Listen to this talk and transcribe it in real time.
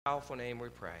powerful name we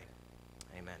pray.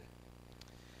 Amen.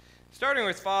 Starting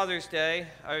with Father's Day,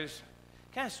 I was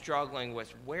kind of struggling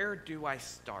with where do I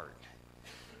start?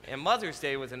 And Mother's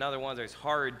Day was another one of those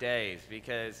hard days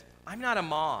because I'm not a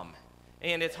mom.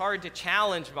 And it's hard to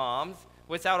challenge moms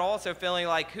without also feeling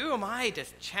like, who am I to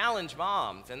challenge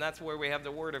moms? And that's where we have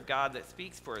the Word of God that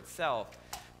speaks for itself.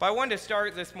 But I wanted to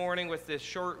start this morning with this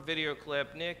short video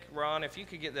clip. Nick, Ron, if you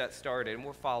could get that started, and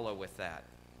we'll follow with that.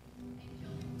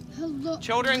 Hello.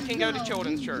 Children can go to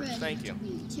children's church. Thank you.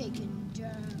 Do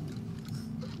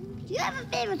you have a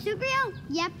favorite superhero?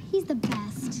 Yep, he's the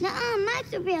best. Nuh-uh, my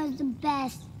superhero is the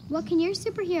best. What can your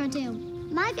superhero do?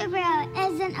 My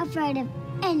superhero isn't afraid of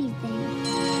anything.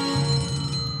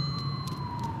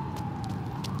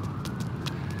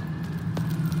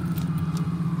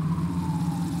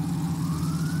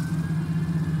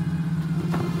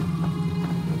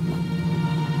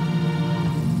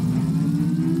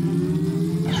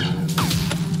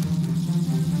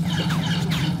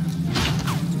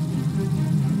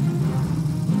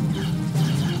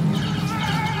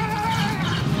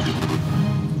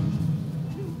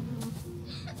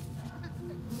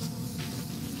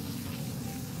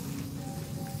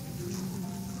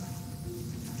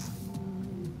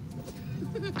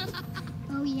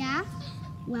 Oh, yeah?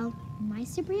 Well, my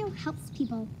superhero helps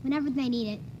people whenever they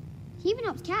need it. He even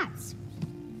helps cats.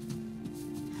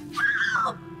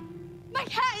 Help! My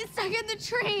cat is stuck in the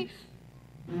tree.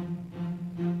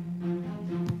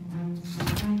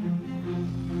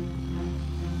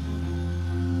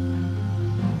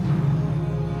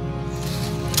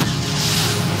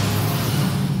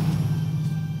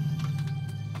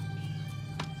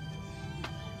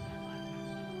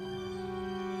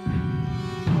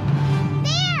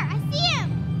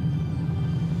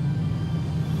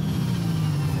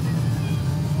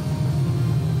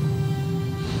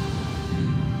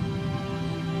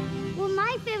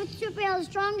 Superhero is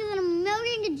stronger than a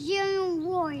million gajillion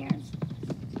warriors.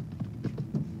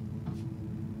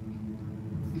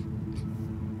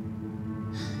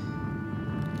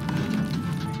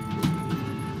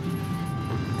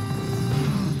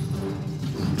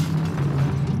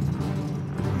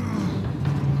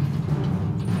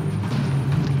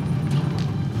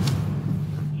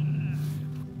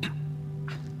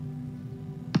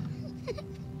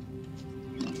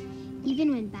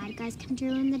 Even when bad guys come to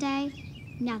ruin the day,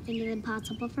 nothing is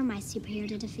impossible for my superhero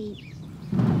to defeat.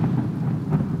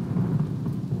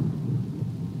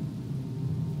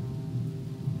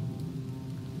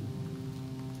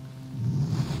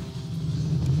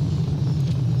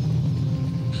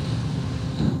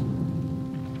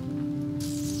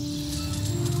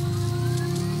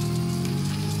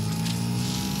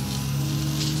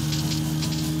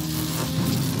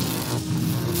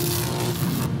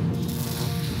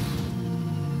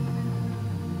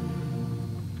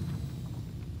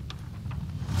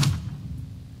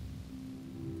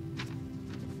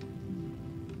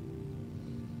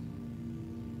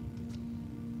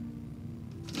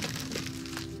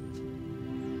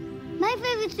 My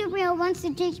favorite superhero wants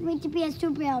to teach me to be a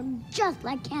superhero just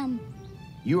like him.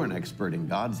 You are an expert in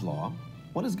God's law.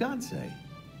 What does God say?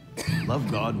 Love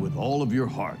God with all of your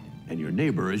heart and your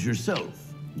neighbor as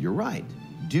yourself. You're right.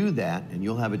 Do that and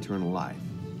you'll have eternal life.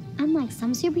 Unlike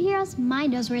some superheroes,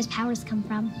 mine knows where his powers come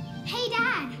from. Hey,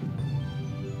 Dad!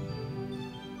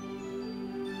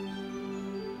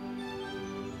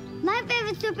 My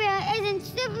favorite superhero isn't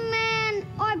Superman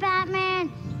or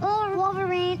Batman or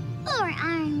Wolverine or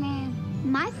Iron Man.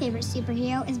 My favorite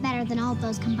superhero is better than all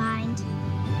those combined.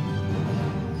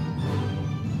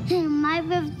 My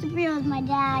favorite superhero is my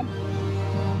dad.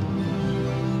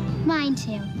 Mine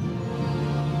too.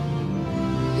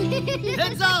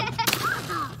 Heads up!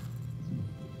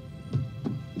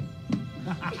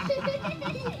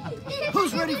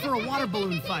 Who's ready for a water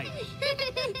balloon fight?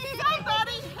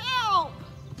 Somebody help!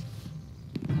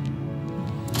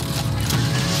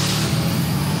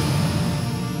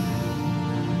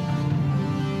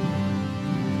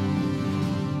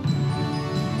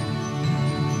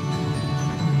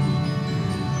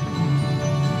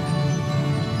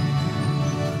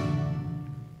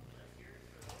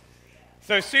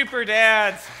 So, Super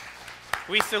Dads,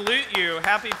 we salute you.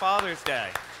 Happy Father's Day.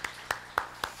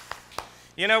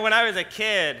 You know, when I was a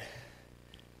kid,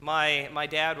 my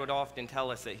dad would often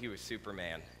tell us that he was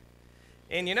Superman.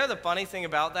 And you know the funny thing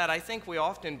about that? I think we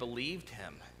often believed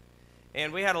him.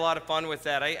 And we had a lot of fun with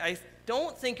that. I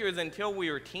don't think it was until we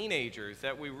were teenagers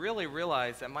that we really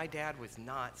realized that my dad was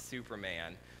not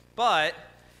Superman. But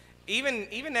even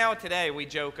now today, we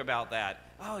joke about that.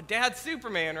 Oh, Dad's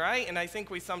Superman, right? And I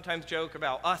think we sometimes joke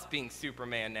about us being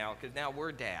Superman now, because now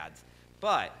we're dads.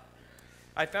 But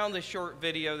I found this short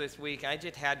video this week, and I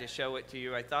just had to show it to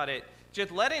you. I thought it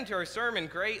just led into our sermon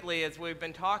greatly as we've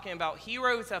been talking about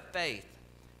heroes of faith.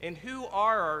 And who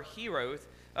are our heroes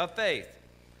of faith?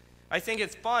 I think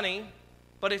it's funny,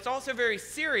 but it's also very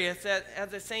serious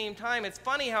at the same time. It's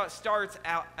funny how it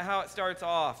starts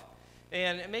off.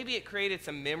 And maybe it created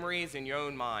some memories in your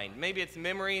own mind. Maybe it's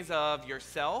memories of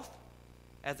yourself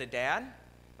as a dad,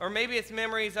 or maybe it's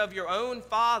memories of your own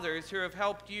fathers who have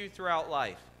helped you throughout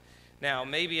life. Now,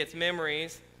 maybe it's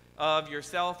memories of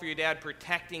yourself or your dad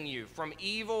protecting you from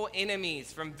evil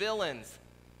enemies, from villains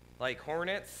like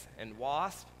hornets and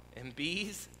wasps and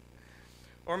bees.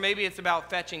 Or maybe it's about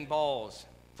fetching balls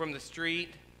from the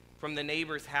street, from the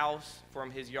neighbor's house, from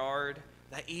his yard,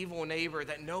 that evil neighbor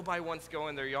that nobody wants to go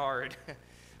in their yard.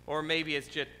 Or maybe it's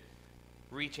just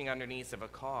reaching underneath of a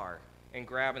car and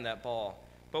grabbing that ball.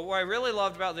 But what I really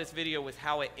loved about this video was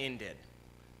how it ended.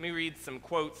 Let me read some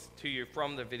quotes to you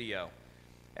from the video.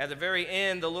 At the very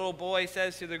end, the little boy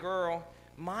says to the girl,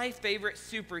 "My favorite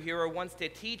superhero wants to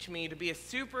teach me to be a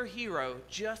superhero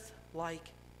just like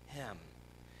him."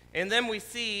 And then we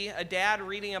see a dad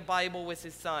reading a Bible with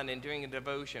his son and doing a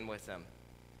devotion with him.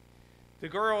 The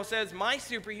girl says, "My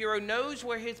superhero knows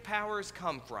where his powers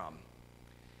come from."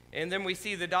 And then we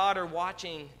see the daughter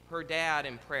watching her dad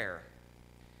in prayer.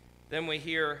 Then we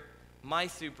hear, "My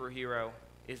superhero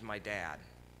is my dad."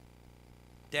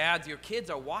 Dads, your kids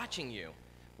are watching you.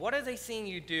 What are they seeing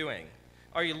you doing?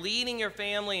 Are you leading your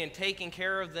family and taking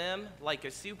care of them like a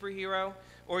superhero?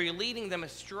 Or are you leading them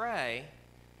astray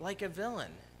like a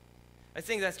villain? I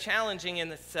think that's challenging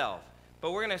in itself.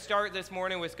 But we're going to start this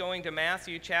morning with going to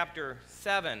Matthew chapter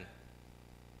 7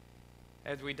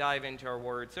 as we dive into our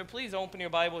word. So please open your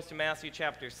Bibles to Matthew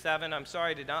chapter 7. I'm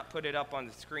sorry I did not put it up on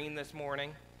the screen this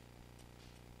morning.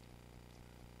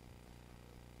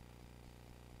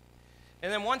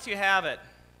 And then once you have it,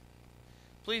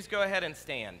 please go ahead and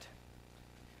stand.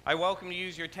 I welcome you to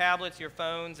use your tablets, your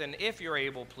phones, and if you're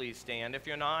able, please stand. If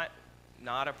you're not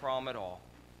a problem at all.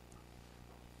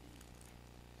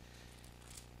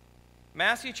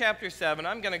 Matthew chapter 7,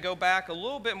 I'm going to go back a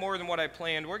little bit more than what I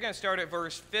planned. We're going to start at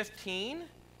verse 15,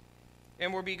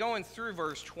 and we'll be going through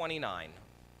verse 29.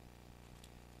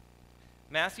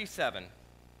 Matthew 7,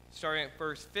 starting at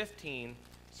verse 15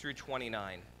 through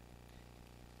 29.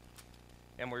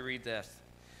 And we read this.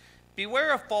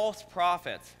 "Beware of false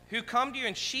prophets who come to you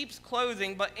in sheep's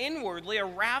clothing, but inwardly are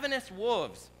ravenous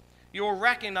wolves. You will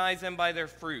recognize them by their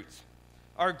fruits.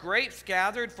 Are grapes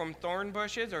gathered from thorn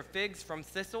bushes or figs from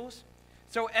thistles?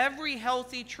 So every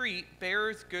healthy tree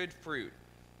bears good fruit,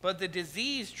 but the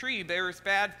diseased tree bears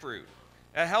bad fruit.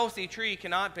 A healthy tree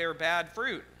cannot bear bad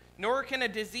fruit, nor can a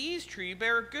diseased tree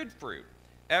bear good fruit.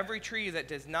 Every tree that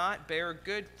does not bear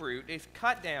good fruit is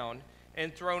cut down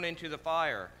and thrown into the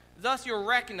fire. Thus you'll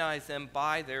recognize them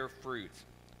by their fruits."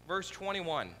 Verse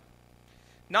 21.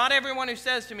 "Not everyone who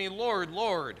says to me, 'Lord,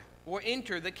 Lord,' will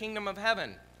enter the kingdom of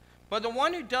heaven, but the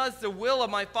one who does the will of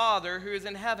my Father who is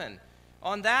in heaven.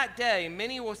 On that day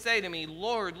many will say to me,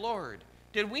 'Lord, Lord,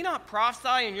 did we not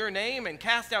prophesy in your name and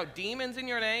cast out demons in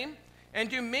your name and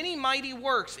do many mighty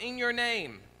works in your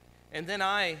name?' And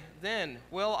then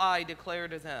will I declare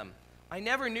to them, 'I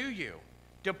never knew you.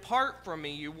 Depart from me,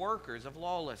 you workers of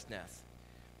lawlessness.'"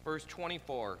 Verse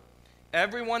 24.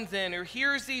 "Everyone then who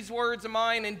hears these words of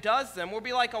mine and does them will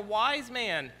be like a wise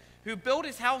man who built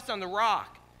his house on the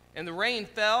rock. And the rain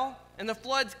fell, and the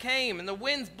floods came, and the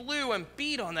winds blew and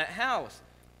beat on that house.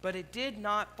 But it did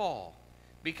not fall,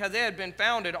 because it had been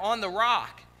founded on the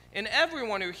rock. And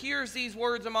everyone who hears these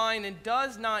words of mine and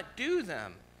does not do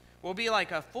them will be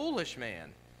like a foolish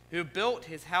man who built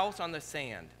his house on the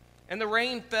sand. And the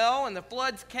rain fell, and the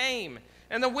floods came,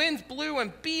 and the winds blew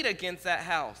and beat against that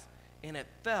house, and it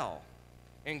fell,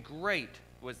 and great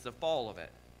was the fall of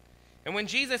it. And when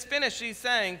Jesus finished these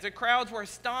sayings, the crowds were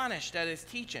astonished at his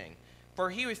teaching,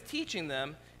 for he was teaching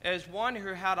them as one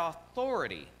who had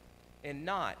authority and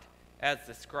not as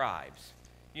the scribes."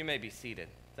 You may be seated.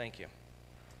 Thank you.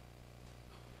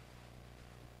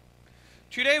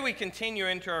 Today we continue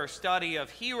into our study of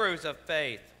heroes of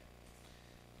faith.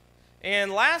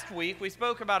 And last week we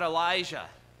spoke about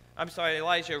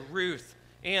Ruth.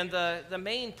 And the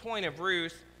main point of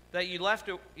Ruth that you left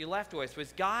to us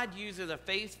was God uses a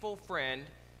faithful friend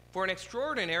for an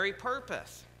extraordinary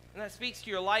purpose. And that speaks to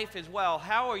your life as well.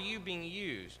 How are you being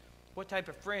used? What type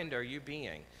of friend are you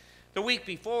being? The week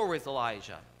before was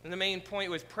Elijah. And the main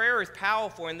point was prayer is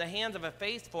powerful in the hands of a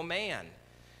faithful man.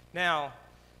 Now,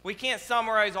 we can't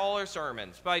summarize all our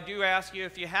sermons, but I do ask you,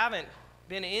 if you haven't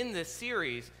been in this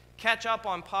series, catch up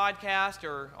on podcast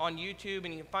or on YouTube,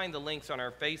 and you can find the links on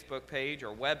our Facebook page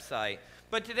or website.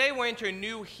 But today we're into a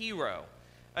new hero.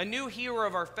 a new hero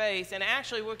of our faith. And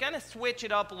actually, we're going to switch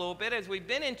it up a little bit as we've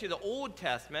been into the Old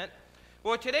Testament.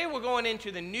 Well, today we're going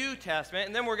into the New Testament,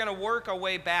 and then we're going to work our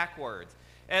way backwards.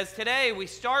 As today we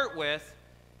start with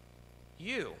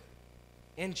you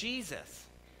and Jesus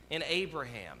and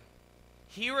Abraham.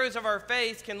 Heroes of our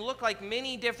faith can look like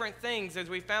many different things, as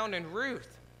we found in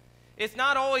Ruth. It's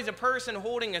not always a person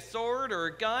holding a sword or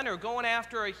a gun or going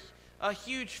after a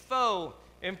huge foe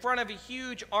in front of a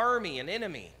huge army, an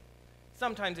enemy.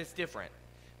 Sometimes it's different.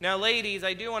 Now, ladies,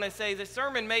 I do want to say this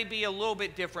sermon may be a little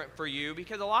bit different for you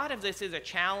because a lot of this is a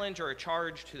challenge or a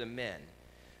charge to the men.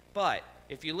 But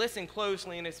if you listen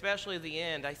closely, and especially at the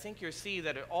end, I think you'll see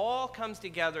that it all comes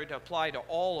together to apply to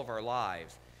all of our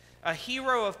lives. A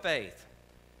hero of faith.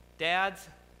 Dads,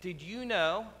 did you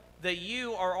know that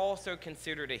you are also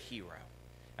considered a hero?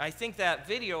 I think that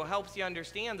video helps you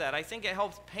understand that. I think it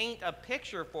helps paint a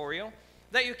picture for you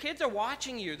that your kids are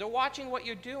watching you. They're watching what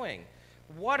you're doing.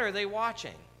 What are they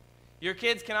watching? Your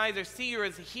kids can either see you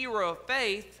as a hero of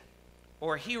faith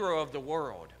or a hero of the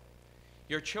world.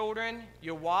 Your children,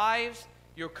 your wives,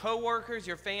 your coworkers,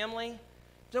 your family,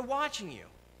 they're watching you.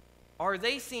 Are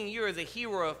they seeing you as a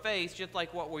hero of faith, just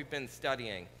like what we've been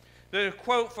studying? There's a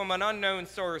quote from an unknown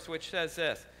source which says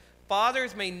this: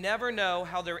 fathers may never know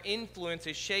how their influence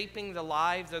is shaping the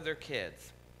lives of their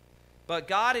kids, but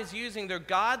God is using their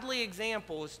godly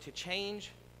examples to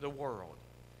change the world.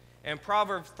 And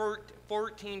Proverbs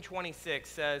 14:26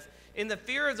 says, in the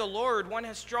fear of the Lord, one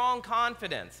has strong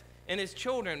confidence, and his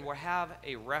children will have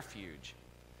a refuge.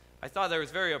 I thought that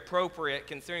was very appropriate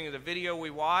considering the video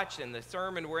we watched and the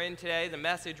sermon we're in today, the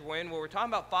message we're in, where we're talking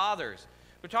about fathers.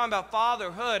 We're talking about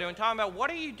fatherhood, and we're talking about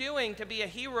what are you doing to be a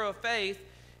hero of faith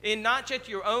in not just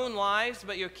your own lives,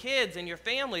 but your kids and your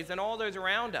families and all those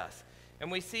around us.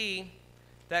 And we see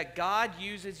that God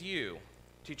uses you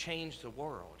to change the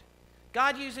world.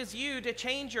 God uses you to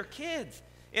change your kids.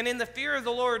 And in the fear of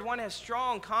the Lord, one has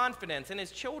strong confidence, and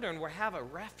his children will have a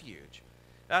refuge.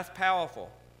 That's powerful.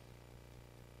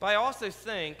 But I also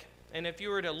think, and if you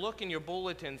were to look in your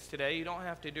bulletins today, you don't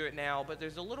have to do it now, but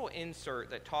there's a little insert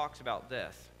that talks about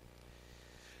this.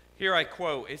 Here I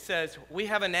quote, it says, we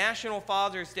have a National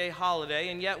Father's Day holiday,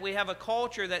 and yet we have a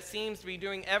culture that seems to be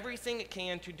doing everything it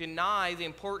can to deny the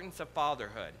importance of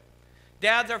fatherhood.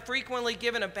 Dads are frequently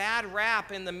given a bad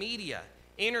rap in the media,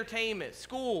 entertainment,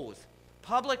 schools,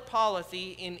 public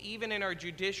policy, and even in our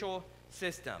judicial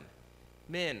system.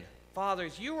 Men,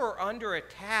 fathers, you are under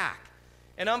attack.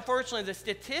 And unfortunately, the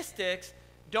statistics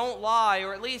don't lie,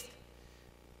 or at least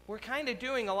we're kind of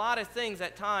doing a lot of things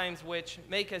at times which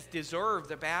make us deserve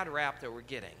the bad rap that we're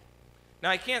getting. Now,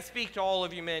 I can't speak to all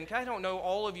of you men, because I don't know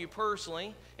all of you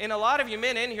personally, and a lot of you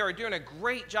men in here are doing a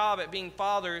great job at being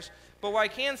fathers, but what I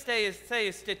can say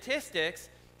is statistics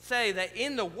say that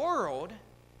in the world,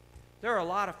 there are a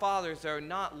lot of fathers that are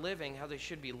not living how they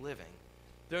should be living.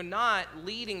 They're not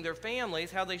leading their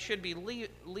families how they should be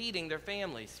leading their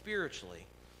families spiritually.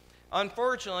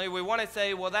 Unfortunately, we want to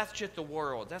say, well, that's just the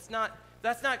world. That's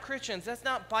not Christians. That's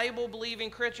not Bible-believing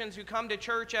Christians who come to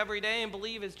church every day and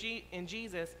believe in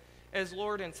Jesus as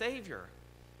Lord and Savior.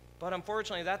 But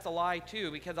unfortunately, that's a lie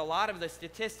too, because a lot of the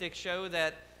statistics show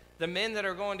that the men that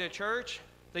are going to church,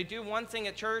 they do one thing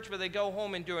at church, but they go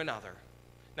home and do another.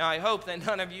 Now, I hope that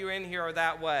none of you in here are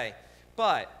that way.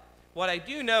 But what I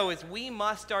do know is we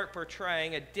must start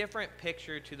portraying a different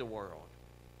picture to the world.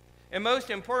 And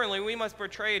most importantly, we must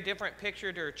portray a different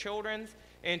picture to our children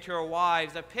and to our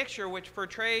wives, a picture which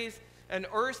portrays an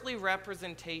earthly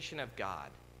representation of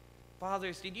God.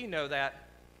 Fathers, did you know that?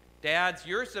 Dads,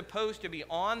 you're supposed to be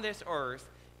on this earth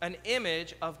an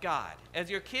image of God. As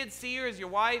your kids see you, as your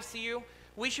wives see you,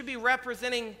 we should be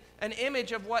representing an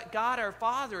image of what God our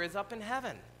Father is up in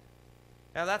heaven.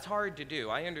 Now, that's hard to do,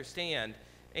 I understand.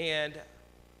 And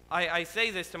I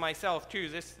say this to myself too.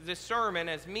 This sermon,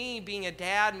 as me being a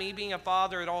dad, me being a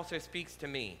father, it also speaks to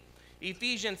me.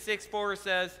 Ephesians 6:4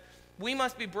 says, we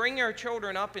must be bringing our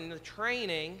children up in the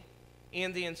training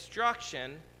and the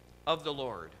instruction of the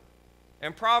Lord.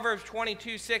 And Proverbs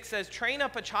 22:6 says, train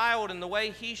up a child in the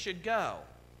way he should go.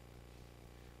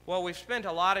 Well, we've spent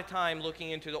a lot of time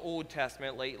looking into the Old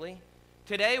Testament lately.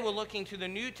 Today we're looking to the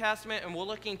New Testament, and we're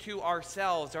looking to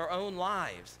ourselves, our own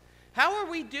lives. How are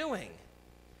we doing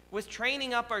with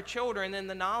training up our children in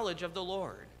the knowledge of the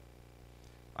Lord?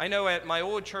 I know at my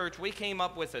old church, we came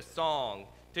up with a song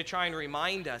to try and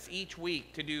remind us each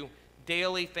week to do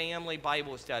daily family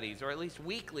Bible studies, or at least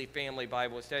weekly family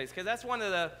Bible studies, because that's one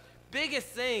of the biggest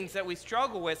things that we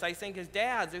struggle with, I think, as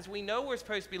dads, is we know we're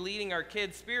supposed to be leading our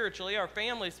kids spiritually, our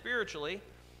family spiritually,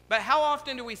 but how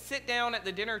often do we sit down at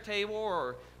the dinner table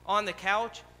or on the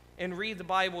couch and read the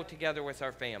Bible together with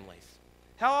our families?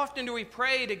 How often do we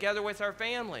pray together with our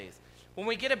families? When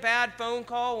we get a bad phone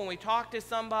call, when we talk to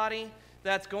somebody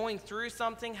that's going through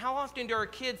something, how often do our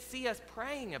kids see us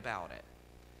praying about it?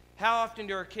 How often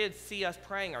do our kids see us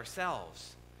praying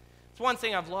ourselves? It's one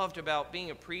thing I've loved about being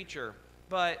a preacher,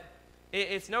 but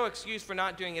it's no excuse for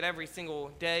not doing it every single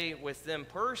day with them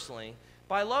personally.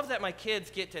 But I love that my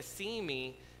kids get to see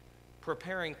me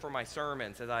preparing for my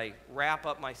sermons as I wrap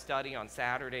up my study on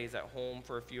Saturdays at home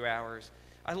for a few hours.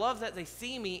 I love that they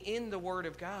see me in the Word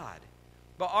of God.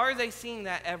 But are they seeing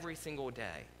that every single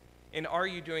day? And are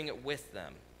you doing it with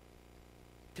them?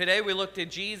 Today we looked at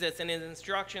Jesus and his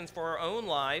instructions for our own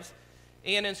lives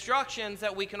and instructions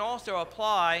that we can also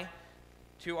apply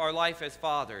to our life as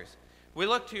fathers. We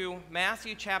looked to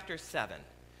Matthew chapter 7.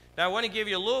 Now I want to give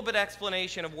you a little bit of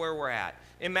explanation of where we're at.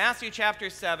 In Matthew chapter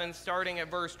 7, starting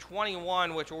at verse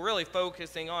 21, which we're really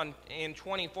focusing on in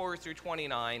 24 through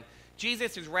 29,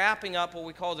 Jesus is wrapping up what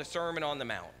we call the Sermon on the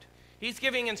Mount. He's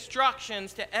giving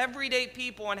instructions to everyday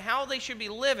people on how they should be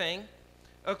living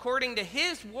according to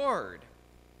his word.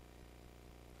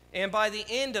 And by the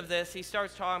end of this, he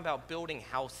starts talking about building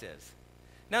houses.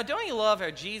 Now, don't you love how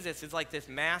Jesus is like this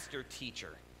master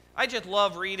teacher? I just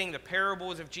love reading the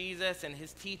parables of Jesus and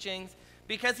his teachings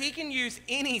because he can use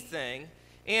anything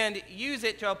and use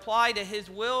it to apply to his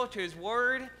will, to his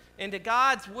word, and to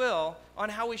God's will on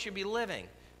how we should be living,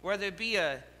 whether it be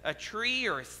a tree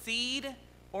or a seed,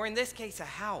 or in this case, a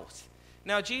house.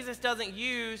 Now, Jesus doesn't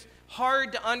use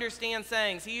hard to understand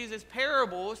sayings. He uses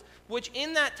parables, which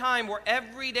in that time were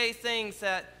everyday things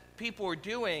that people were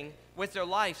doing with their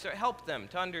life, so it helped them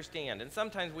to understand. And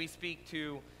sometimes we speak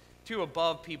too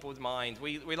above people's minds.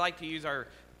 We like to use our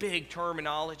big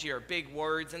terminology, our big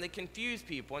words, and they confuse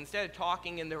people instead of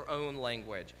talking in their own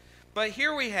language. But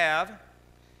here we have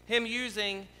him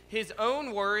using his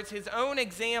own words, his own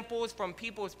examples from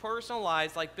people's personal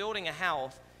lives, like building a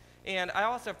house. And I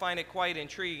also find it quite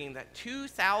intriguing that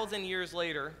 2,000 years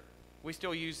later, we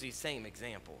still use these same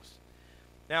examples.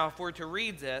 Now, if we're to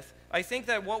read this, I think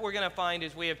that what we're going to find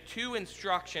is we have two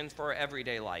instructions for our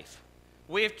everyday life.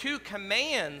 We have two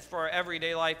commands for our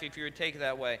everyday life, if you would take it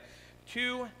that way.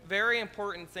 Two very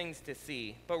important things to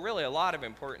see, but really a lot of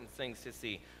important things to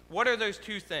see. What are those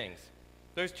two things?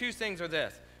 Those two things are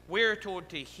this. We're told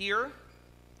to hear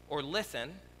or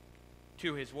listen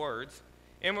to his words,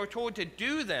 and we're told to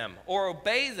do them or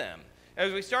obey them.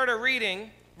 As we started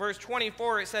reading, verse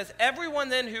 24, it says, everyone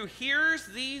then who hears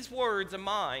these words of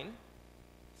mine,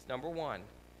 it's number one,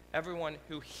 everyone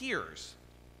who hears.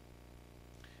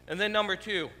 And then number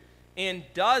two, and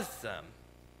does them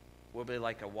will be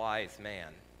like a wise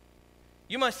man.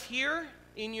 You must hear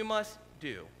and you must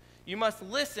do. You must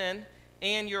listen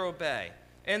and you obey.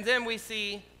 And then we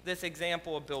see this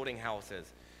example of building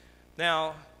houses.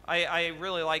 Now, I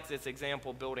really like this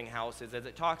example of building houses as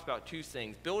it talks about two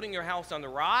things, building your house on the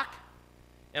rock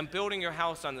and building your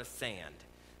house on the sand.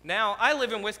 Now, I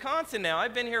live in Wisconsin now.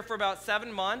 I've been here for about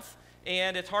 7 months,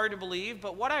 and it's hard to believe,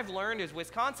 but what I've learned is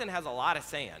Wisconsin has a lot of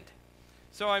sand.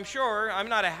 So I'm sure, I'm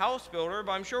not a house builder,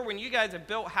 but I'm sure when you guys have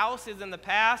built houses in the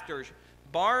past or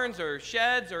barns or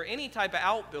sheds or any type of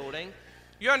outbuilding,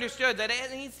 you understood that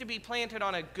it needs to be planted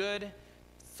on a good,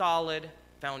 solid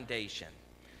foundation.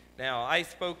 Now, I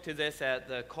spoke to this at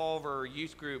the Culver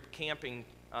Youth Group camping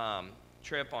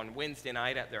trip on Wednesday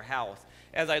night at their house.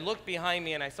 As I looked behind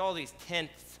me and I saw these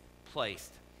tents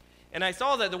placed. And I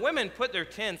saw that the women put their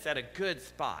tents at a good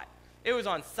spot. It was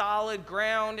on solid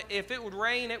ground. If it would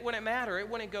rain, it wouldn't matter. It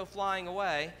wouldn't go flying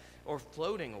away or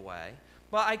floating away.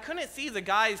 But I couldn't see the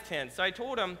guys' tents. So I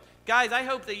told them, guys, I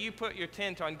hope that you put your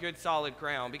tent on good solid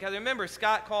ground. Because I remember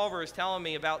Scott Culver was telling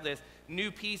me about this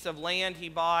new piece of land he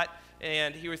bought.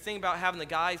 And he was thinking about having the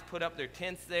guys put up their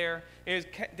tents there. It was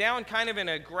down kind of in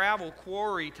a gravel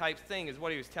quarry type thing is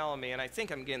what he was telling me. And I think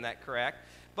I'm getting that correct.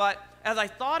 But as I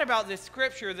thought about this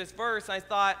scripture, this verse, I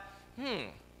thought,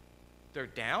 they're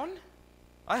down?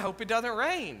 I hope it doesn't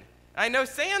rain. I know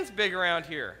sand's big around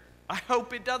here. I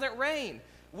hope it doesn't rain.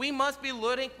 We must be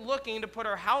looking to put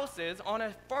our houses on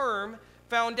a firm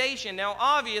foundation. Now,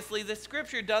 obviously, the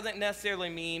scripture doesn't necessarily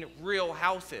mean real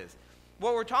houses.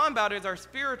 What we're talking about is our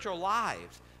spiritual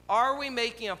lives. Are we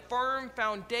making a firm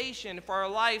foundation for our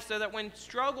life so that when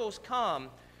struggles come,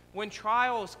 when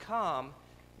trials come,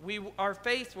 our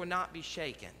faith will not be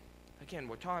shaken? Again,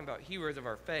 we're talking about heroes of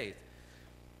our faith.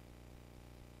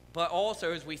 But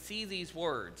also, as we see these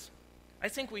words, I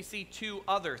think we see two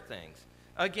other things.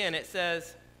 Again, it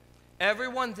says,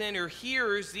 everyone then who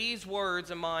hears these words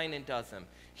of mine and does them.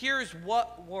 Here's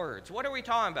what words? What are we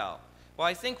talking about? Well,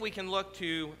 I think we can look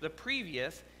to the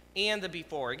previous and the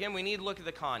before. Again, we need to look at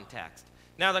the context.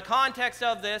 Now, the context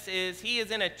of this is he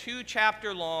is in a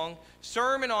 2-chapter long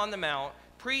Sermon on the Mount,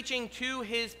 preaching to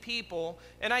his people.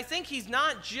 And I think he's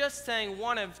not just saying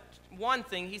one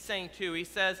thing, he's saying two. He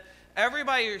says,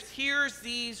 everybody hears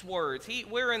these words.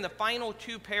 We're in the final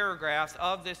 2 paragraphs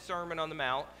of this Sermon on the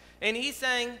Mount. And he's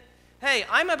saying, hey,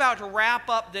 I'm about to wrap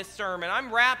up this sermon.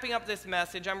 I'm wrapping up this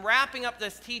message. I'm wrapping up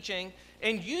this teaching.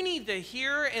 And you need to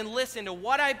hear and listen to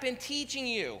what I've been teaching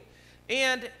you.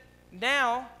 And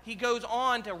now he goes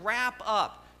on to wrap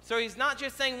up. So he's not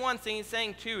just saying one thing, he's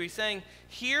saying two. He's saying,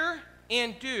 hear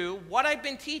and do what I've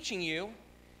been teaching you,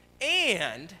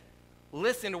 and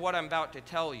listen to what I'm about to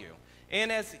tell you.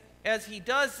 And as he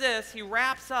does this, he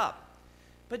wraps up.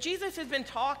 But Jesus has been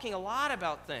talking a lot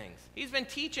about things. He's been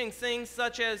teaching things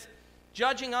such as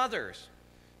judging others,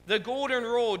 the golden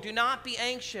rule, do not be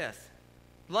anxious,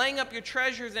 laying up your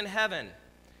treasures in heaven,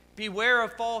 beware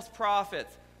of false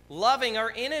prophets, loving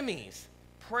our enemies,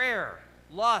 prayer,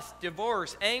 lust,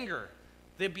 divorce, anger,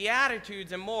 the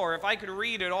Beatitudes, and more. If I could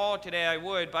read it all today, I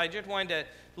would, but I just wanted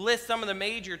to list some of the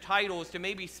major titles to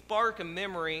maybe spark a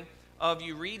memory of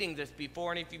you reading this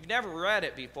before. And if you've never read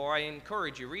it before, I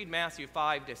encourage you, read Matthew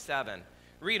 5 to 7.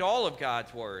 Read all of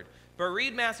God's Word. But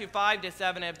read Matthew 5 to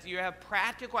 7 if you have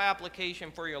practical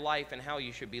application for your life and how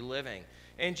you should be living.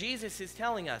 And Jesus is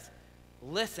telling us,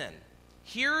 listen,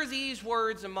 hear these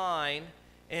words of mine,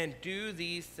 and do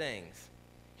these things.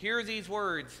 Hear these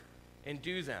words and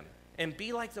do them. And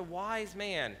be like the wise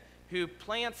man who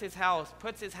plants his house,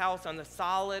 puts his house on the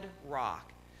solid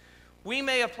rock. We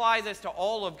may apply this to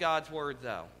all of God's word,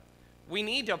 though. We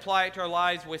need to apply it to our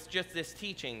lives with just this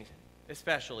teaching,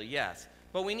 especially, yes.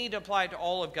 But we need to apply it to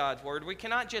all of God's word. We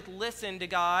cannot just listen to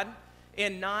God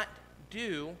and not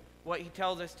do what he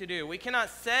tells us to do. We cannot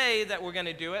say that we're going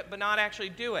to do it, but not actually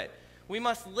do it. We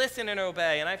must listen and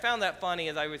obey. And I found that funny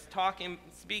as I was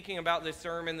speaking about this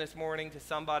sermon this morning to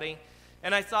somebody.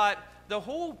 And I thought the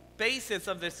whole basis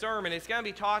of this sermon is going to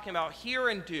be talking about hear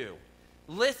and do.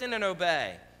 Listen and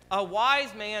obey. A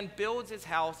wise man builds his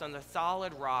house on the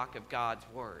solid rock of God's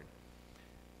word.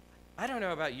 I don't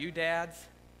know about you dads,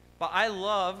 but I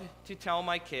love to tell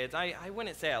my kids, I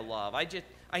wouldn't say I love,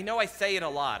 I know I say it a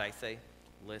lot. I say,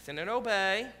 listen and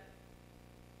obey.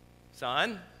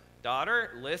 Son,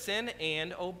 daughter, listen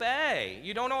and obey.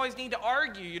 You don't always need to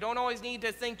argue. You don't always need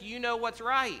to think you know what's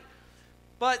right.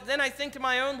 But then I think to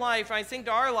my own life, I think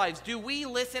to our lives, do we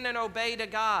listen and obey to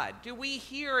God? Do we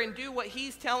hear and do what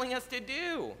he's telling us to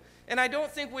do? And I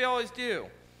don't think we always do.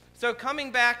 So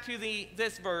coming back to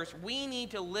this verse, we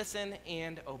need to listen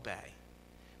and obey.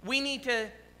 We need to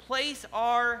place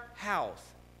our house,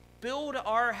 build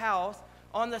our house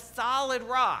on the solid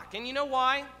rock. And you know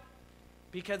why?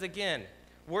 Because again,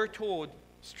 we're told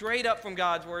straight up from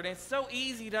God's word, and it's so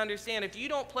easy to understand. If you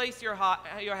don't place your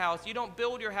house, you don't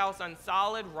build your house on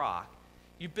solid rock,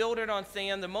 you build it on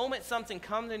sand, the moment something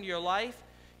comes into your life,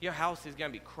 your house is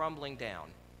going to be crumbling down.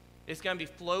 It's going to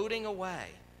be floating away.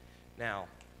 Now,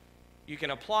 you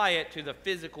can apply it to the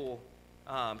physical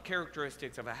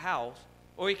characteristics of a house,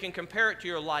 or you can compare it to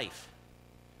your life.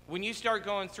 When you start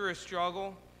going through a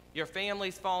struggle, your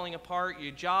family's falling apart,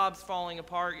 your job's falling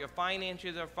apart, your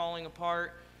finances are falling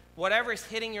apart, whatever's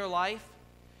hitting your life,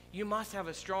 you must have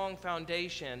a strong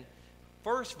foundation,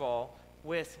 first of all,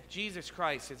 with Jesus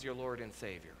Christ as your Lord and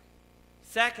Savior.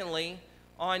 Secondly,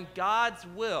 on God's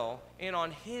will and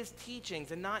on his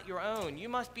teachings and not your own. You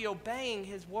must be obeying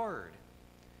his word,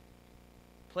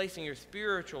 placing your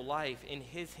spiritual life in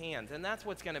his hands, and that's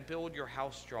what's going to build your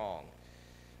house strong.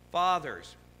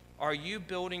 Fathers, are you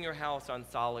building your house on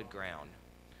solid ground?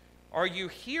 Are you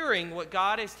hearing what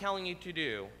God is telling you to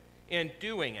do and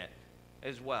doing it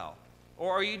as well?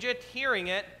 Or are you just hearing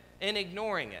it and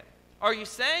ignoring it? Are you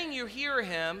saying you hear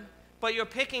him, but you're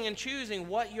picking and choosing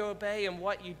what you obey and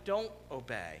what you don't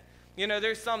obey? You know,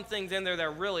 there's some things in there that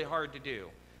are really hard to do,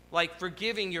 like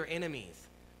forgiving your enemies,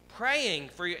 praying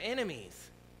for your enemies.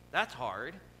 That's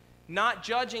hard. Not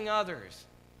judging others,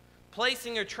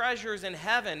 placing your treasures in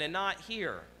heaven and not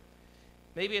here.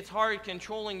 Maybe it's hard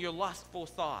controlling your lustful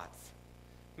thoughts.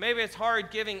 Maybe it's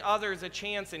hard giving others a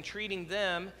chance and treating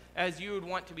them as you would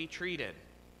want to be treated.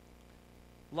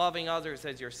 Loving others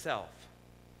as yourself.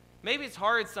 Maybe it's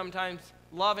hard sometimes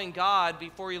loving God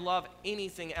before you love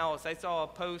anything else. I saw a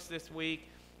post this week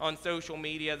on social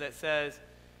media that says,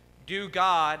 do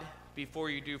God before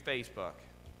you do Facebook.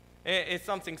 It's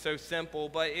something so simple,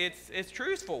 but it's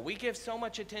truthful. We give so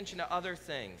much attention to other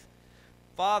things.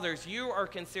 Fathers, you are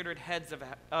considered heads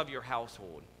of your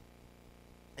household.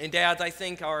 And dads, I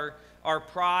think our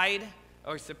pride,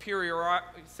 our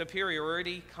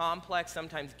superiority complex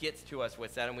sometimes gets to us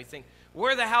with that, and we think,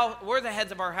 we're the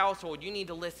heads of our household. You need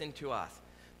to listen to us.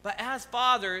 But as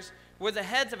fathers, we're the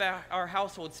heads of our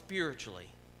household spiritually.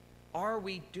 Are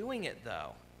we doing it,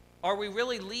 though? Are we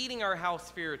really leading our house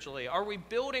spiritually? Are we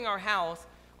building our house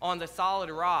on the solid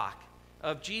rock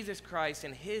of Jesus Christ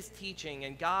and his teaching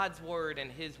and God's word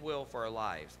and his will for our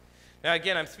lives? Now,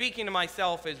 again, I'm speaking to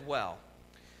myself as well.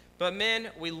 But men,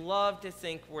 we love to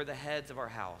think we're the heads of our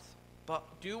house. But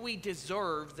do we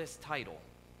deserve this title?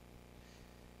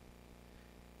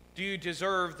 Do you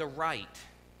deserve the right?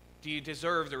 Do you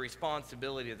deserve the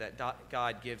responsibility that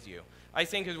God gives you? I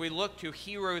think as we look to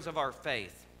heroes of our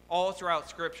faith, all throughout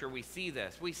Scripture we see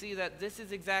this. We see that this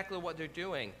is exactly what they're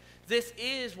doing. This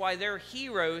is why they're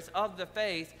heroes of the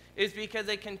faith, is because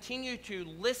they continue to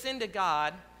listen to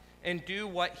God and do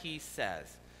what he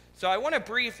says. So I want to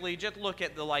briefly just look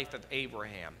at the life of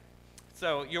Abraham.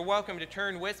 So you're welcome to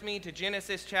turn with me to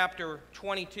Genesis chapter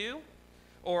 22,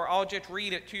 or I'll just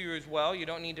read it to you as well. You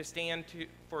don't need to stand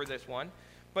for this one.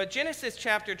 But Genesis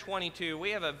chapter 22,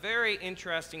 we have a very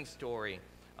interesting story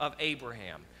of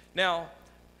Abraham. Now,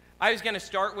 I was going to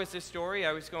start with this story.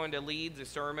 I was going to lead the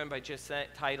sermon by just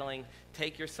titling,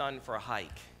 "Take Your Son for a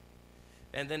Hike."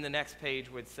 And then the next page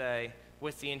would say,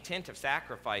 "With the intent of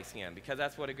sacrificing him," because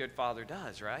that's what a good father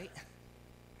does, right?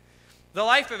 The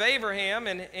life of Abraham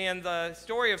and the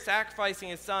story of sacrificing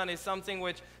his son is something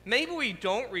which maybe we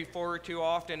don't refer to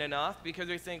often enough, because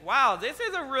we think, wow, this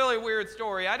is a really weird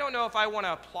story. I don't know if I want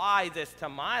to apply this to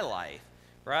my life,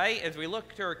 right? As we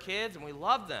look to our kids and we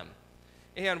love them.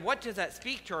 And what does that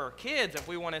speak to our kids if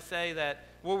we want to say that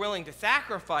we're willing to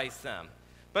sacrifice them?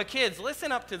 But kids,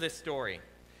 listen up to this story.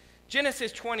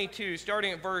 Genesis 22,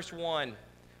 starting at verse 1,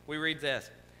 we read this.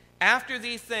 After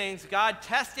these things, God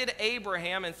tested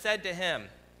Abraham and said to him,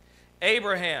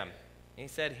 "Abraham." And he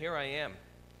said, "Here I am."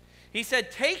 He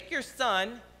said, "Take your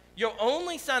son, your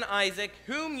only son Isaac,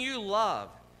 whom you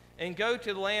love, and go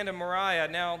to the land of Moriah."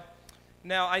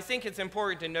 Now, I think it's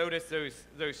important to notice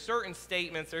those certain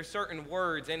statements, there's certain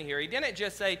words in here. He didn't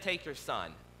just say, "Take your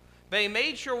son," but he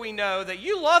made sure we know that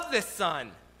you love this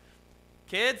son.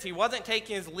 Kids, he wasn't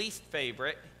taking his least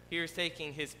favorite. He was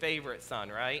taking his favorite son,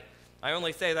 right? I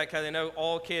only say that because I know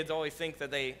all kids always think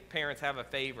that parents have a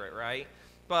favorite, right?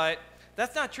 But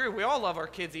that's not true. We all love our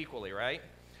kids equally, right?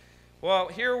 Well,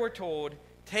 here we're told,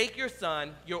 take your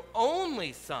son, your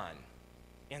only son,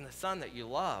 and the son that you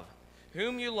love,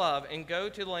 whom you love, and go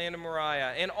to the land of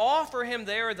Moriah, and offer him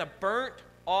there as a burnt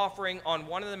offering on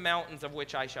one of the mountains of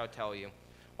which I shall tell you.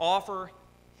 Offer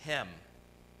him.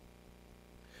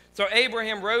 So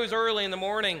Abraham rose early in the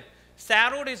morning,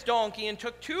 saddled his donkey, and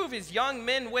took 2 of his young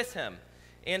men with him,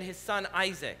 and his son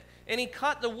Isaac. And he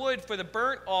cut the wood for the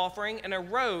burnt offering, and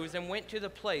arose and went to the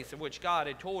place of which God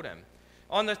had told him.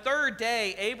 On the 3rd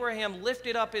day, Abraham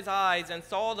lifted up his eyes and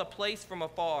saw the place from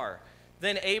afar.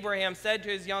 Then Abraham said to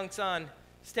his young son,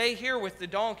 "Stay here with the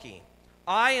donkey.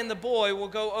 I and the boy will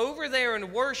go over there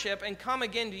and worship and come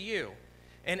again to you."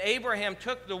 And Abraham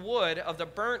took the wood of the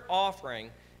burnt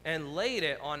offering and laid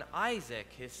it on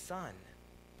Isaac his son.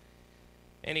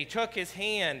 And he took his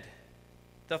hand,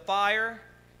 the fire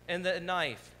and the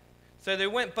knife. So they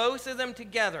went both of them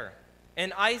together.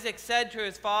 And Isaac said to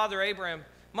his father Abraham,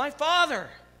 "My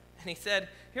father!" And he said,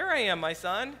 "Here I am, my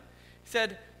son." He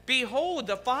said, "Behold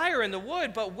the fire and the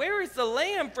wood, but where is the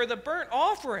lamb for the burnt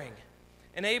offering?"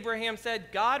 And Abraham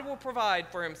said, "God will provide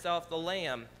for himself the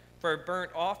lamb for a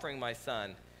burnt offering, my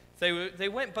son." So they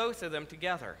went both of them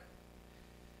together.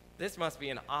 This must be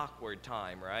an awkward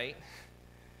time, right?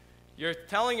 You're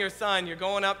telling your son you're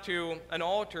going up to an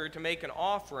altar to make an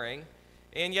offering,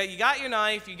 and yet you got your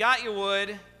knife, you got your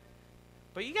wood,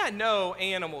 but you got no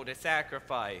animal to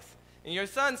sacrifice. And your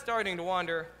son's starting to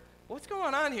wonder, what's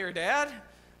going on here, Dad?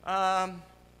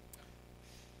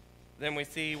 Then we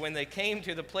see when they came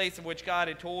to the place of which God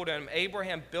had told him,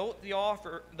 Abraham built the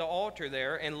altar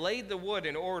there and laid the wood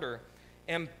in order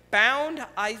and bound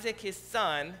Isaac his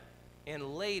son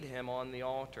and laid him on the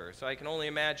altar. So I can only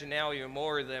imagine now even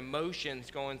more the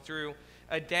emotions going through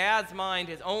a dad's mind,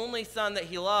 his only son that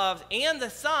he loves, and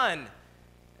the son,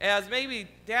 as maybe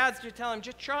dad's just telling him,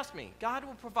 just trust me. God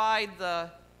will provide the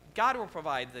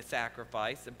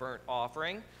sacrifice, the burnt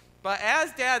offering. But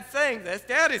as dad's saying this,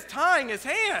 dad is tying his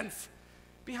hands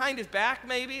behind his back,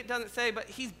 maybe, it doesn't say, but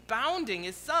he's bounding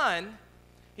his son.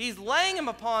 He's laying him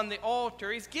upon the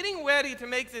altar. He's getting ready to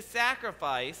make this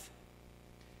sacrifice.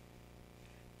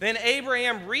 Then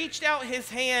Abraham reached out his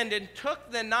hand and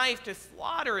took the knife to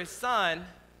slaughter his son,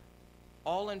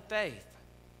 all in faith.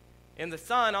 And the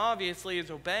son obviously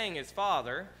is obeying his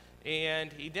father,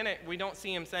 and we don't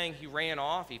see him saying he ran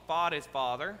off, he fought his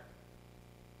father.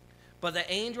 But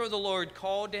the angel of the Lord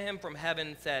called to him from heaven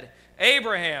and said,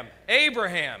 "Abraham,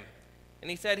 Abraham." And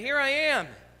he said, "Here I am."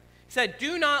 He said,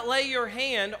 do not lay your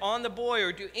hand on the boy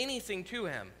or do anything to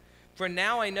him. For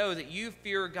now I know that you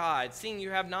fear God, seeing you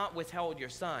have not withheld your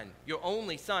son, your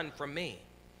only son, from me.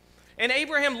 And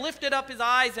Abraham lifted up his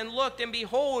eyes and looked, and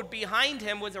behold, behind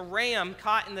him was a ram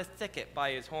caught in the thicket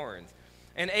by his horns.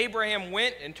 And Abraham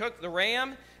went and took the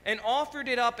ram and offered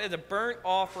it up as a burnt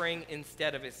offering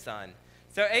instead of his son.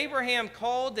 So Abraham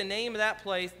called the name of that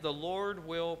place, the Lord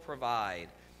will provide.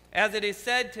 As it is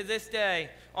said to this day,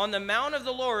 on the mount of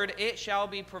the Lord it shall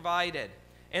be provided.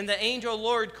 And the angel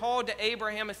Lord called to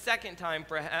Abraham a second time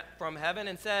from heaven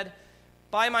and said,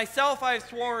 by myself I have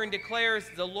sworn, declares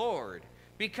the Lord,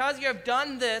 because you have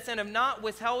done this and have not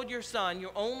withheld your son,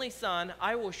 your only son,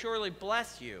 I will surely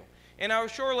bless you. And I will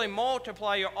surely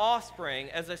multiply your offspring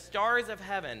as the stars of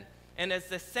heaven and as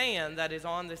the sand that is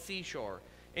on the seashore.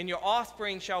 And your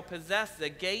offspring shall possess the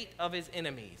gate of his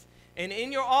enemies. And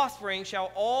in your offspring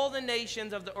shall all the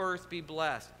nations of the earth be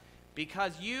blessed,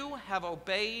 because you have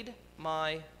obeyed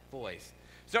my voice.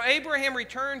 So Abraham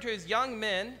returned to his young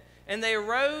men, and they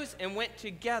arose and went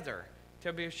together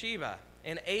to Beersheba.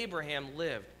 And Abraham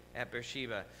lived at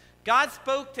Beersheba. God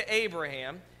spoke to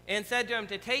Abraham and said to him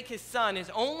to take his son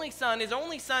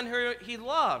who he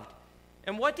loved.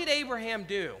 And what did Abraham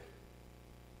do?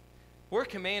 We're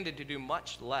commanded to do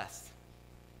much less.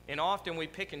 And often we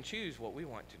pick and choose what we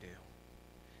want to do.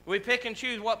 We pick and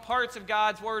choose what parts of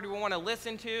God's word we want to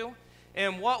listen to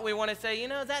and what we want to say,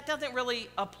 that doesn't really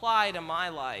apply to my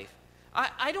life.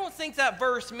 I don't think that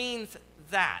verse means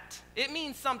that. It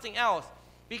means something else,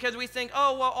 because we think,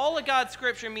 oh, well, all of God's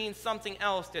scripture means something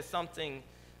else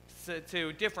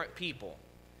to different people.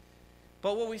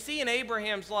 But what we see in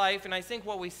Abraham's life, and I think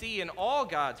what we see in all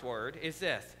God's word, is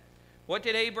this. What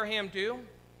did Abraham do?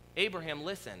 Abraham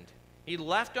listened. He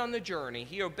left on the journey.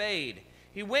 He obeyed.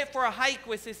 He went for a hike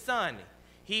with his son.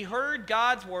 He heard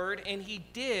God's word, and he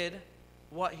did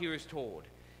what he was told.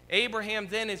 Abraham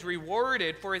then is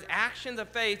rewarded for his actions of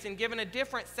faith and given a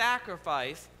different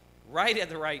sacrifice, right at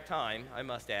the right time, I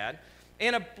must add,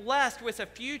 and blessed with a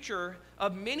future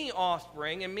of many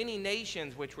offspring and many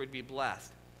nations which would be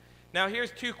blessed. Now,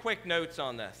 here's two quick notes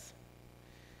on this.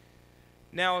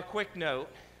 Now, a quick note.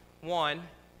 One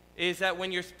is that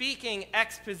when you're speaking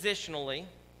expositionally,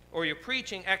 or you're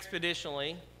preaching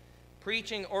expeditionally,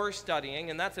 preaching or studying,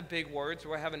 and that's a big word,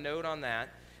 so I have a note on that.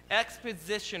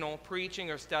 Expositional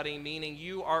preaching or studying, meaning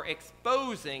you are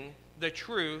exposing the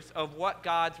truth of what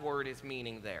God's word is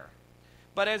meaning there.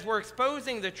 But as we're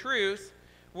exposing the truth,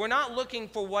 we're not looking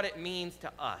for what it means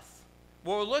to us.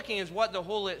 What we're looking is what the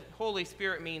Holy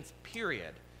Spirit means,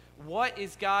 period. What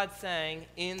is God saying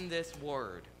in this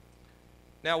word?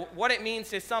 Now, what it means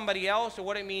to somebody else or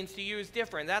what it means to you is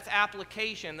different. That's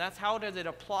application. That's how does it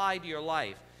apply to your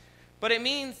life. But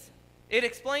it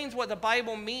explains what the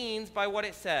Bible means by what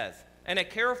it says, and a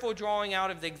careful drawing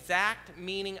out of the exact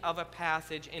meaning of a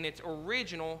passage in its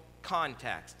original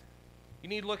context. You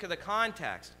need to look at the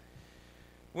context.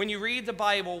 When you read the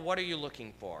Bible, what are you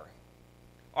looking for?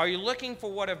 Are you looking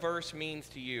for what a verse means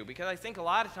to you? Because I think a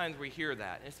lot of times we hear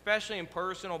that, especially in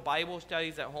personal Bible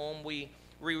studies at home. We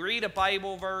read a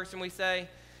Bible verse and we say,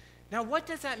 now what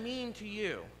does that mean to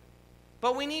you?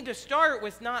 But we need to start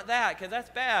with not that, because that's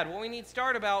bad. What we need to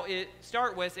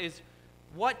start with is,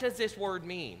 what does this word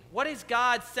mean? What is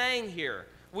God saying here?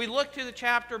 We look to the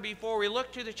chapter before, we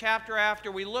look to the chapter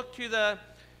after, we look to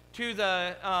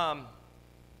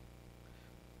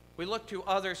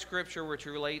other scripture which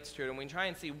relates to it, and we try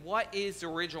and see what is the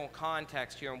original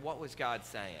context here and what was God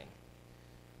saying.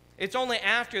 It's only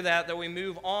after that we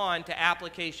move on to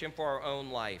application for our own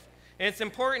life. And it's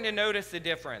important to notice the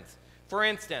difference. For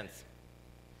instance,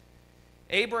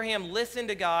 Abraham listened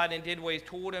to God and did what he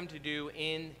told him to do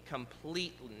in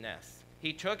completeness.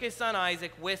 He took his son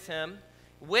Isaac with him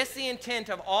with the intent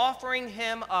of offering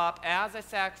him up as a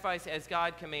sacrifice as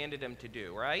God commanded him to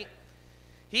do, right?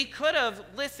 He could have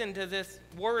listened to this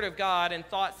word of God and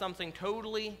thought something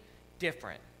totally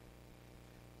different.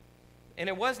 And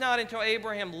it was not until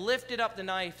Abraham lifted up the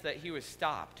knife that he was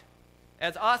stopped.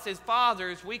 As us, as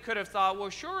fathers, we could have thought, well,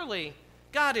 surely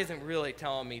God isn't really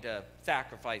telling me to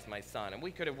sacrifice my son, and we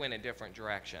could have went a different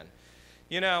direction.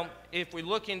 If we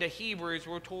look into Hebrews,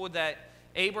 we're told that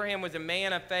Abraham was a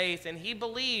man of faith, and he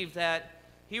believed that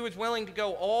he was willing to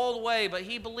go all the way, but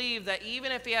he believed that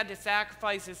even if he had to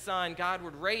sacrifice his son, God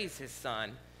would raise his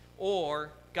son,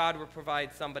 or God would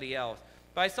provide somebody else.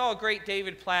 But I saw a great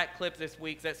David Platt clip this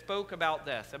week that spoke about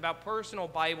this, about personal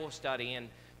Bible study and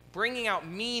bringing out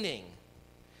meaning.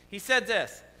 He said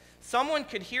this: someone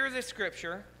could hear this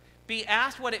scripture, be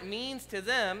asked what it means to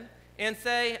them, and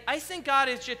say, I think God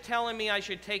is just telling me I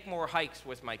should take more hikes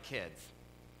with my kids.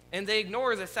 And they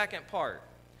ignore the second part.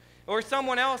 Or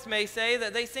someone else may say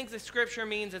that they think the scripture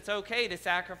means it's okay to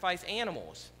sacrifice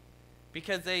animals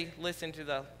because they listen to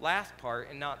the last part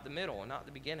and not the middle and not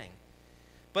the beginning.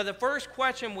 But the first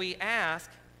question we ask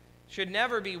should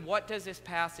never be, what does this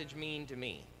passage mean to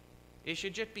me? It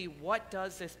should just be, what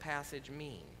does this passage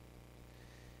mean?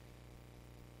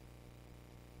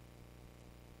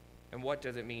 And what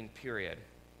does it mean, period?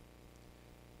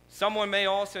 Someone may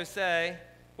also say,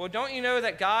 well, don't you know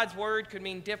that God's word could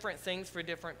mean different things for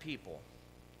different people?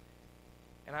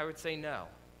 And I would say no.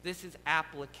 This is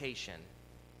application.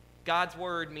 God's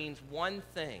word means one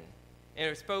thing, and it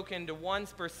was spoken to one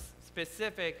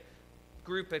specific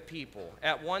group of people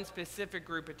at one specific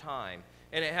group of time,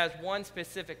 and it has one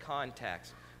specific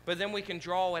context. But then we can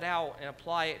draw it out and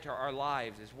apply it to our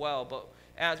lives as well. But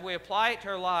as we apply it to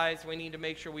our lives, we need to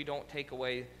make sure we don't take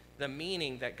away the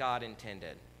meaning that God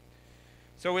intended.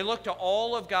 So we look to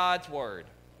all of God's word,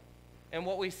 and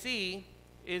what we see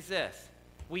is this.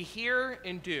 We hear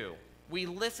and do. We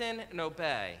listen and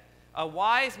obey. A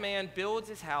wise man builds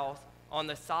his house on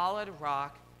the solid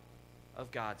rock of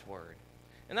God's word.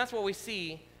 And that's what we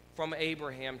see from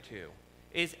Abraham too,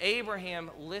 is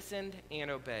Abraham listened and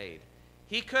obeyed.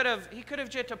 He could have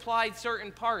just applied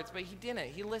certain parts, but he didn't.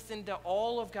 He listened to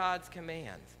all of God's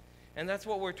commands. And that's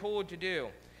what we're told to do.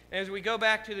 And as we go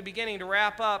back to the beginning to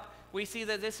wrap up, we see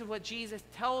that this is what Jesus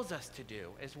tells us to do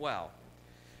as well.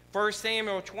 1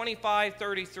 Samuel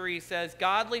 25:33 says,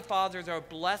 godly fathers are a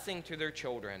blessing to their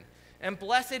children, and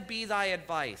blessed be thy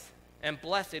advice, and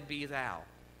blessed be thou.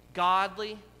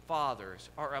 Godly fathers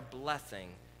are a blessing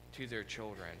to their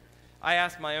children. I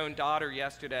asked my own daughter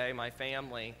yesterday, my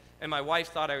family, and my wife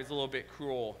thought I was a little bit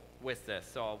cruel with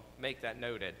this, so I'll make that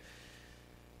noted.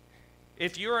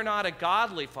 If you are not a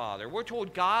godly father, we're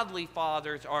told godly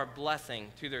fathers are a blessing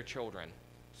to their children.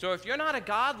 So if you're not a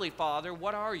godly father,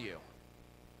 what are you?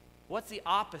 What's the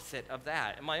opposite of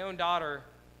that? And my own daughter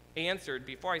answered,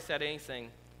 before I said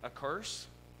anything, a curse?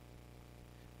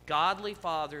 Godly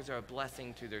fathers are a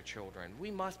blessing to their children. We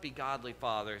must be godly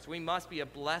fathers. We must be a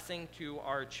blessing to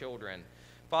our children.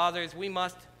 Fathers, we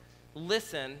must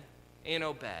listen and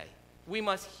obey. We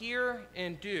must hear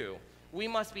and do. We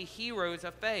must be heroes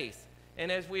of faith. And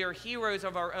as we are heroes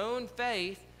of our own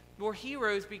faith, we're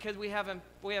heroes because we have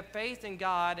faith in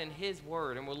God and His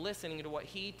Word, and we're listening to what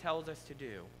He tells us to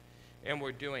do, and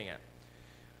we're doing it.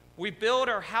 We build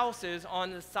our houses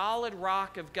on the solid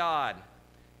rock of God.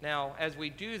 Now, as we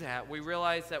do that, we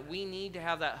realize that we need to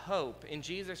have that hope in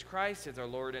Jesus Christ as our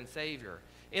Lord and Savior.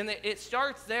 And it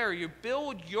starts there. You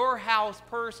build your house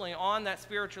personally on that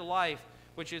spiritual life,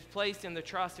 which is placed in the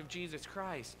trust of Jesus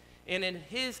Christ, and in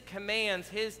His commands,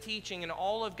 His teaching, and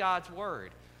all of God's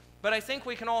Word. But I think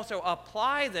we can also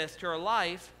apply this to our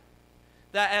life,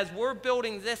 that as we're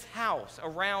building this house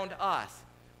around us,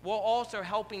 we're also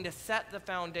helping to set the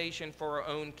foundation for our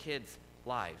own kids'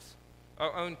 lives,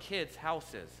 our own kids'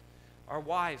 houses, our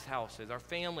wives' houses, our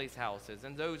families' houses,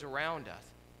 and those around us,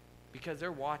 because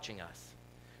they're watching us.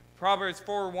 Proverbs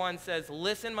 4:1 says,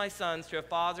 listen, my sons, to a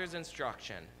father's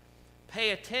instruction.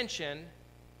 Pay attention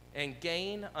and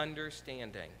gain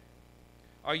understanding.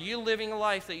 Are you living a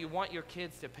life that you want your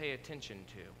kids to pay attention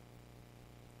to?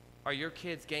 Are your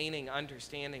kids gaining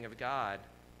understanding of God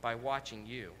by watching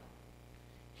you?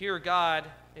 Hear God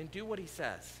and do what He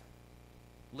says.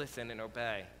 Listen and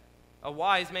obey. A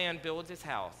wise man builds his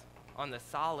house on the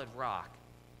solid rock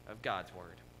of God's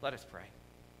Word. Let us pray.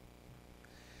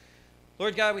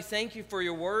 Lord God, we thank You for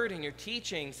Your Word and Your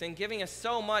teachings and giving us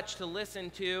so much to listen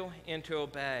to and to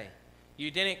obey. You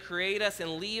didn't create us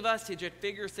and leave us to just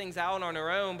figure things out on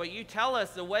our own, but You tell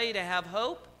us the way to have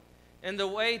hope and the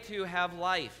way to have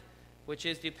life, which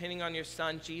is depending on Your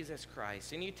Son, Jesus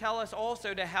Christ. And You tell us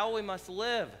also to how we must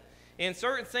live in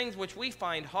certain things which we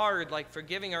find hard, like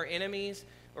forgiving our enemies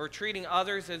or treating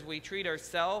others as we treat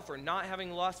ourselves, or not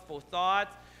having lustful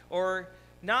thoughts, or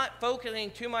not focusing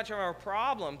too much on our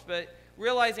problems, but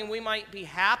realizing we might be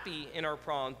happy in our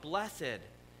problems, blessed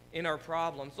in our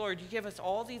problems. Lord, You give us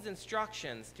all these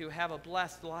instructions to have a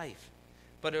blessed life,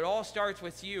 but it all starts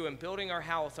with You and building our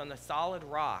house on the solid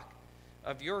rock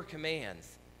of Your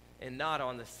commands and not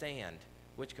on the sand,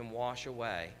 which can wash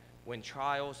away when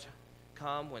trials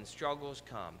come, when struggles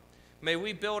come. May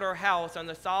we build our house on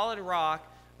the solid rock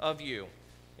of You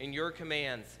and Your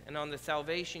commands and on the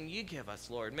salvation You give us,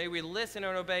 Lord. May we listen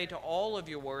and obey to all of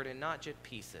Your Word and not just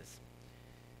pieces.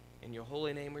 In Your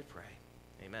holy name we pray.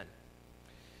 Amen.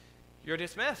 You're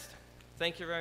dismissed. Thank you very much.